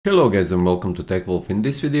Hello guys and welcome to TechWolf. In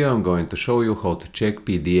this video I'm going to show you how to check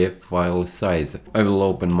PDF file size. I will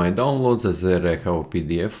open my downloads as there I have a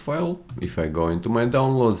PDF file. If I go into my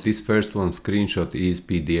downloads, this first one screenshot is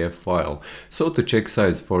PDF file. So to check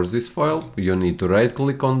size for this file, you need to right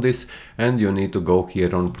click on this and you need to go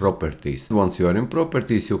here on properties. Once you are in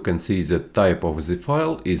properties, you can see the type of the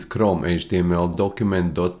file is Chrome HTML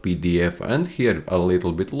document.pdf, and here a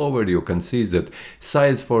little bit lower you can see that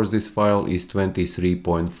size for this file is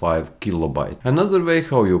 23.5 kilobyte. Another way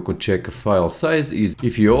how you could check a file size is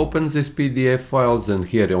if you open this PDF files, and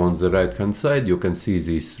here on the right hand side you can see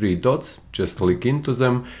these three dots. Just click into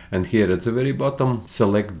them and here at the very bottom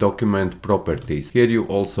select document properties. Here you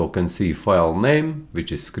also can see file name,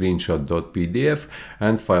 which is screenshot.pdf,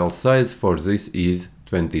 and file size for this is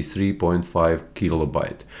 23.5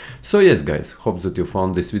 kilobyte. So yes guys, hope that you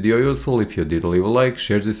found this video useful. If you did, leave a like,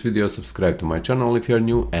 share this video, subscribe to my channel if you are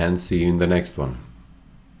new, and see you in the next one.